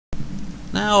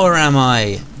Now where am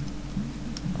I?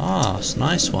 Ah, it's a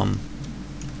nice one.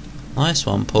 Nice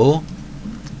one, Paul.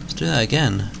 Let's do that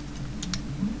again.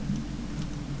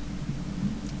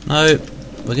 Nope.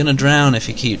 We're gonna drown if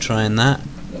you keep trying that.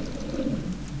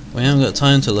 We haven't got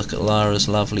time to look at Lara's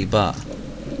lovely butt.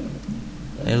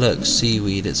 Hey look,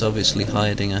 seaweed. It's obviously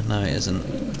hiding her. No, it isn't.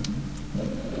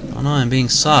 Oh no, I'm being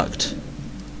sucked.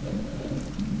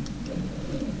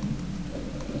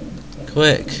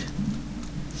 Quick.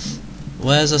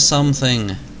 Where's a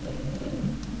something?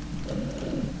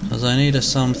 Because I need a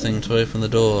something to open the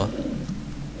door.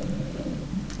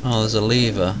 Oh, there's a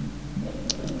lever.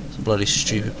 It's a bloody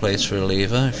stupid place for a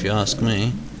lever, if you ask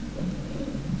me.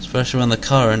 Especially when the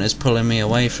current is pulling me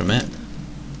away from it.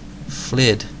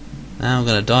 Flid. Now I'm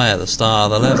gonna die at the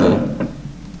start of the level.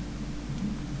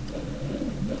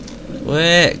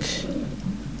 Quick!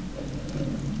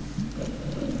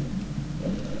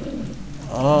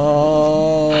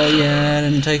 Oh yeah, I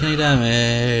didn't take any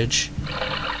damage.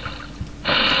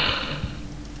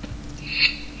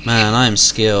 Man, I'm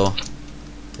skill.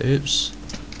 Oops.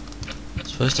 I'm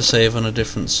supposed to save on a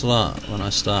different slot when I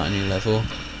start a new level.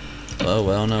 But oh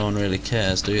well, no one really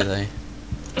cares, do they?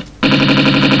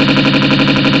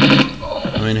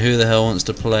 I mean, who the hell wants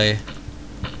to play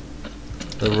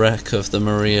the wreck of the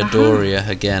Maria Doria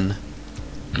again?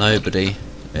 Nobody.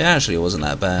 It actually wasn't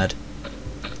that bad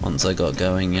once I got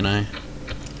going, you know.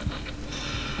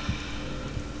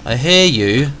 I hear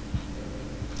you.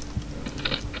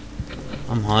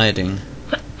 I'm hiding.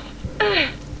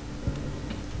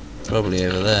 Probably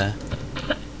over there.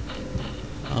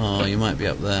 Oh, you might be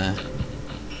up there.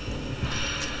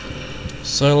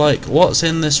 So, like, what's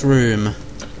in this room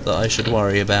that I should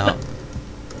worry about?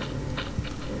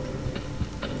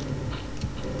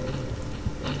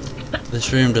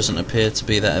 This room doesn't appear to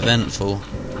be that eventful.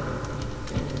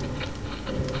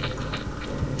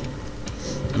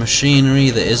 Machinery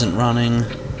that isn't running.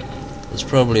 There's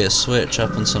probably a switch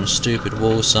up on some stupid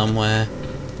wall somewhere.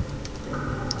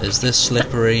 Is this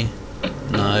slippery?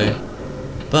 No.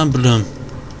 Bum-ba-dum.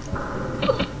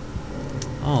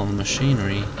 Oh, the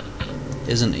machinery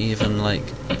isn't even like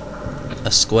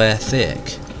a square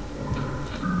thick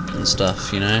and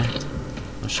stuff, you know.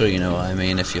 I'm sure you know what I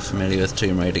mean if you're familiar with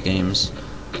Tomb Raider games.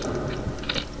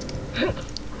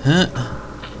 Huh?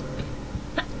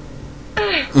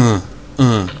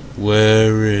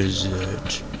 Where is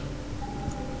it?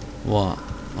 What?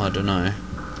 I don't know.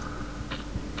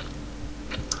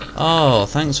 Oh,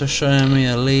 thanks for showing me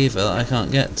a lever that I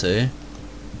can't get to.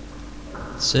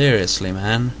 Seriously,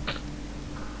 man.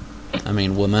 I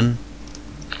mean, woman.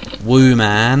 Woo,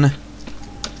 man.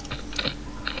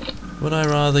 Would I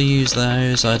rather use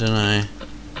those? I don't know.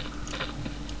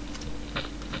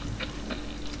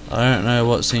 I don't know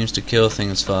what seems to kill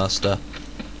things faster.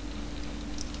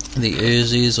 The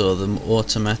Uzis or the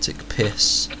automatic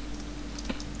piss.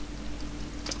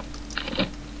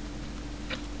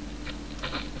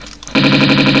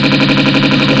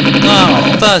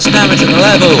 Oh, first damage at the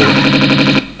level!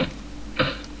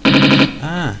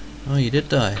 Ah, oh, you did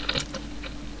die.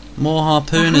 More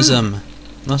harpoonism.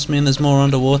 Must mean there's more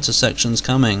underwater sections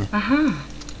coming.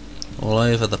 All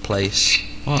over the place.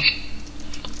 What?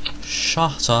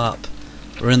 Shut up.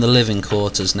 We're in the living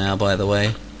quarters now, by the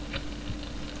way.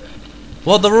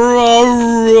 What the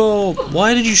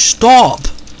why did you stop?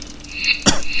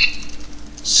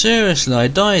 Seriously, I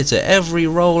died to every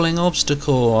rolling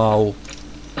obstacle. Oh.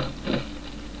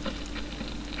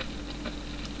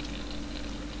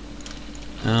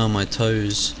 Oh, my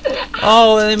toes.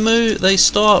 Oh, they moved. They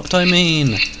stopped, I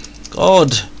mean.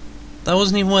 God. That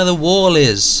wasn't even where the wall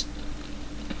is.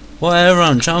 Whatever,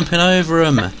 I'm jumping over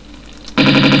him.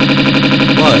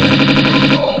 Whoa.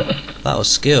 That was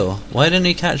skill. Why didn't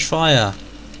he catch fire?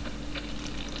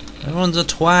 Everyone's a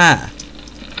twat.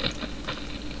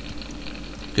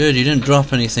 Good, you didn't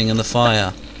drop anything in the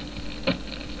fire.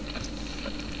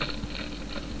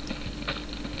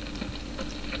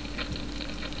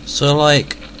 So,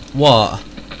 like, what?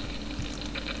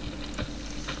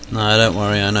 No, don't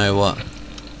worry, I know what.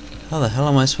 How the hell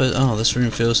am I supposed... Oh, this room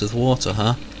fills with water,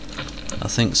 huh? I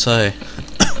think so.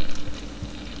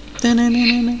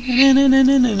 Alright,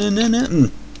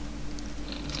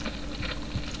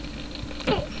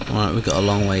 we've got a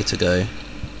long way to go.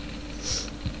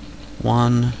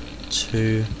 1,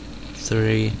 2,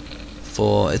 3,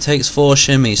 4. It takes 4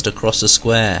 shimmies to cross a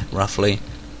square, roughly.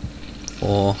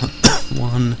 4.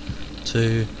 1,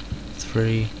 2,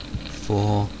 3,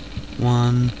 4.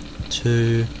 1,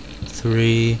 2,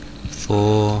 3,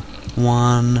 4.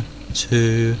 1,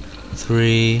 2,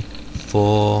 3,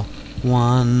 4.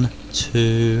 1,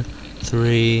 2,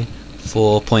 3,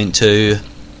 4.2.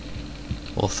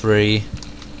 Or 3.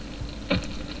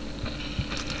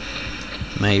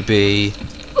 Maybe.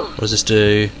 What does this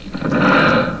do?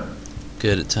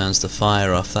 Good, it turns the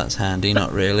fire off. That's handy.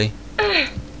 Not really.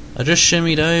 I just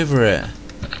shimmied over it.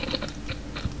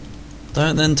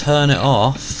 Don't then turn it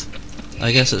off.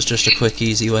 I guess it's just a quick,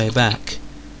 easy way back.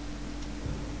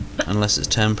 Unless it's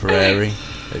temporary,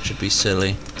 which would be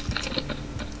silly.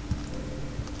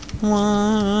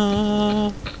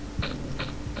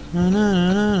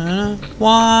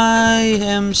 Why,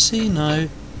 MC? No.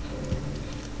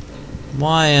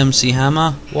 Why, MC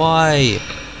Hammer? Why?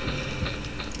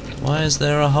 Why is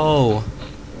there a hole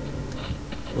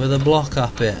with a block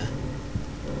up it?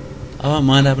 I won't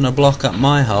mind having a block up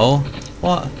my hole.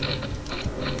 What?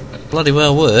 Bloody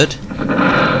well would.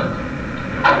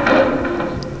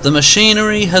 The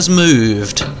machinery has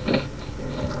moved.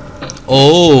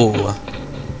 Oh.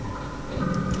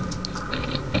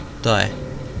 Die.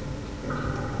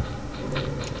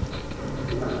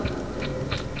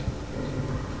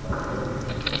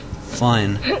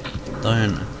 Fine.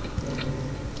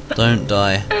 Don't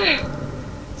die.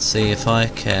 See if I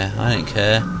care. I don't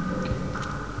care.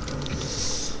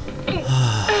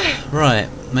 Right,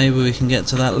 maybe we can get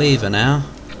to that lever now.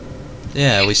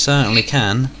 Yeah, we certainly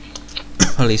can.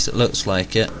 At least it looks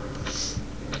like it.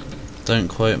 Don't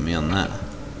quote me on that.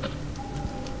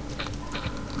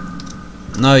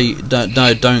 No,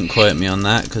 don't quote me on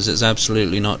that, because it's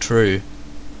absolutely not true.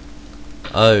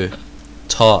 Oh,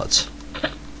 tot.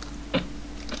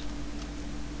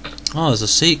 Oh, there's a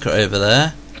secret over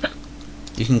there.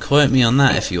 You can quote me on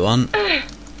that if you want.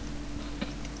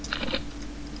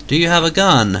 Do you have a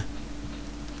gun?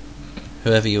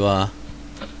 Whoever you are.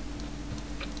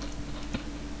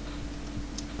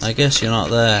 I guess you're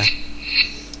not there.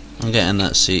 I'm getting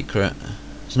that secret.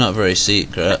 It's not very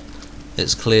secret.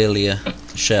 It's clearly a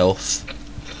shelf.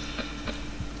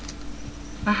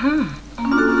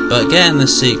 But getting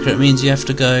this secret means you have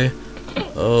to go...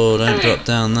 Oh, don't drop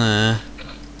down there.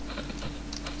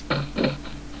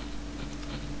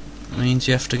 Means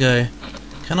you have to go...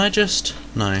 Can I just...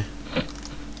 No.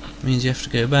 Means you have to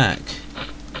go back.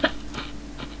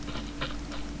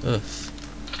 Oof.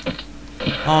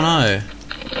 Oh no!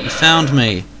 You found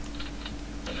me!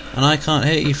 And I can't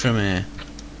hit you from here.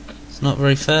 It's not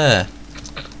very fair.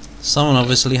 Someone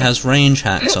obviously has range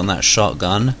hacks on that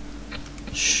shotgun.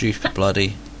 Stupid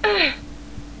bloody...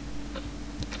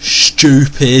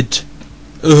 Stupid!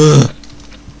 Ugh!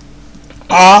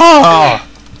 Ah!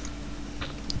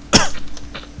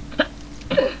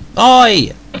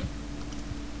 Oi!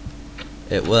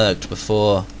 It worked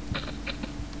before.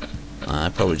 I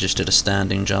probably just did a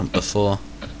standing jump before.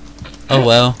 Oh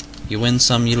well, you win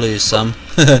some, you lose some.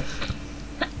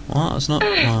 What? It's not...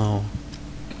 Oh.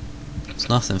 There's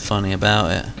nothing funny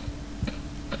about it.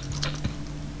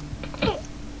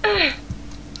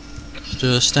 Let's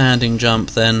do a standing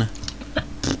jump then.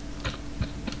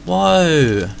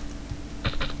 Whoa!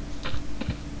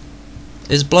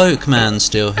 Is Bloke Man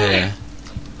still here?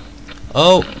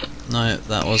 Oh! No,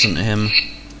 that wasn't him.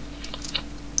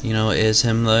 You know what is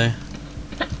him though?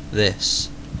 This.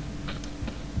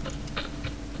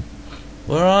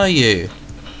 Where are you?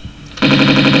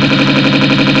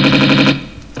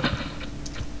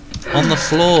 On the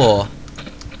floor.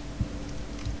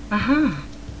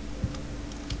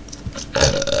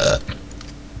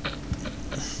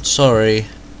 Sorry.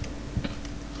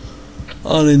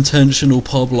 Unintentional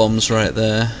pobloms right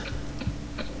there.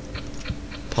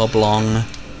 Poblong.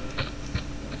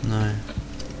 No.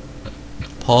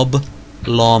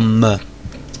 Poblom.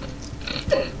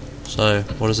 So,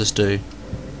 what does this do?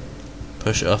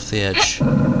 Push it off the edge.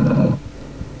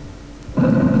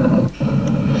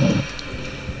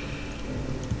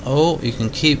 Oh, you can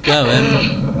keep going.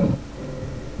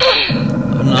 I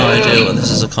have no idea what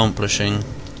this is accomplishing,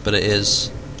 but it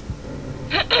is.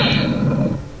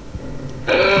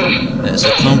 It's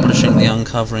accomplishing the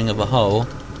uncovering of a hole.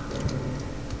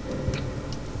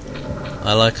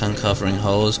 I like uncovering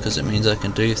holes because it means I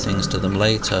can do things to them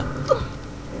later.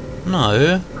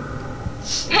 No.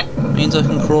 It means I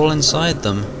can crawl inside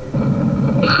them.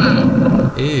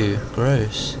 Ew,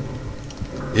 gross.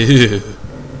 Ew.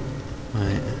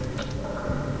 Right.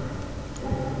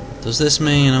 Does this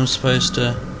mean I'm supposed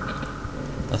to...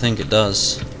 I think it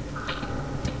does.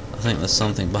 I think there's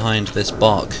something behind this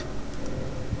block.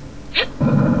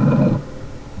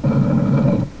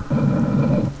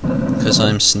 Because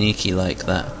I'm sneaky like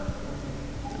that.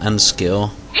 And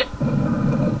skill.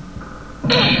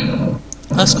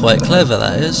 That's quite clever,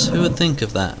 that is. Who would think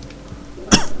of that?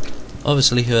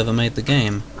 Obviously whoever made the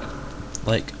game.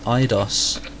 Like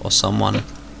IDOS or someone.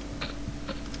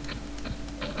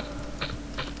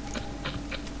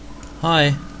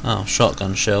 Hi. Oh,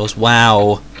 shotgun shells.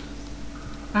 Wow.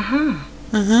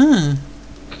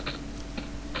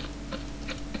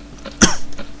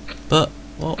 But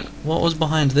what was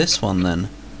behind this one then?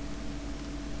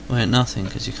 Wait, nothing,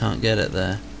 because you can't get it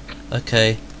there.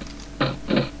 Okay.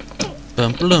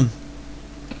 Boom, bloom.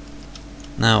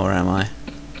 Now where am I?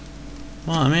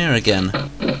 Well, I'm here again.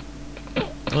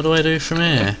 What do I do from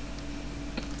here?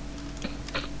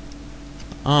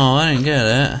 Oh, I didn't get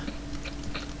it.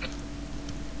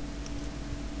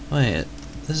 Wait,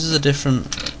 this is a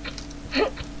different...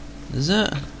 Is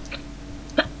it?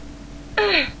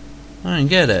 I didn't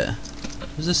get it.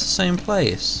 Is this the same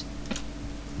place?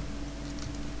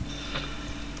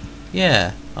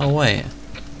 Yeah. Oh wait.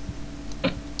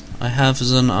 I have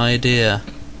an idea.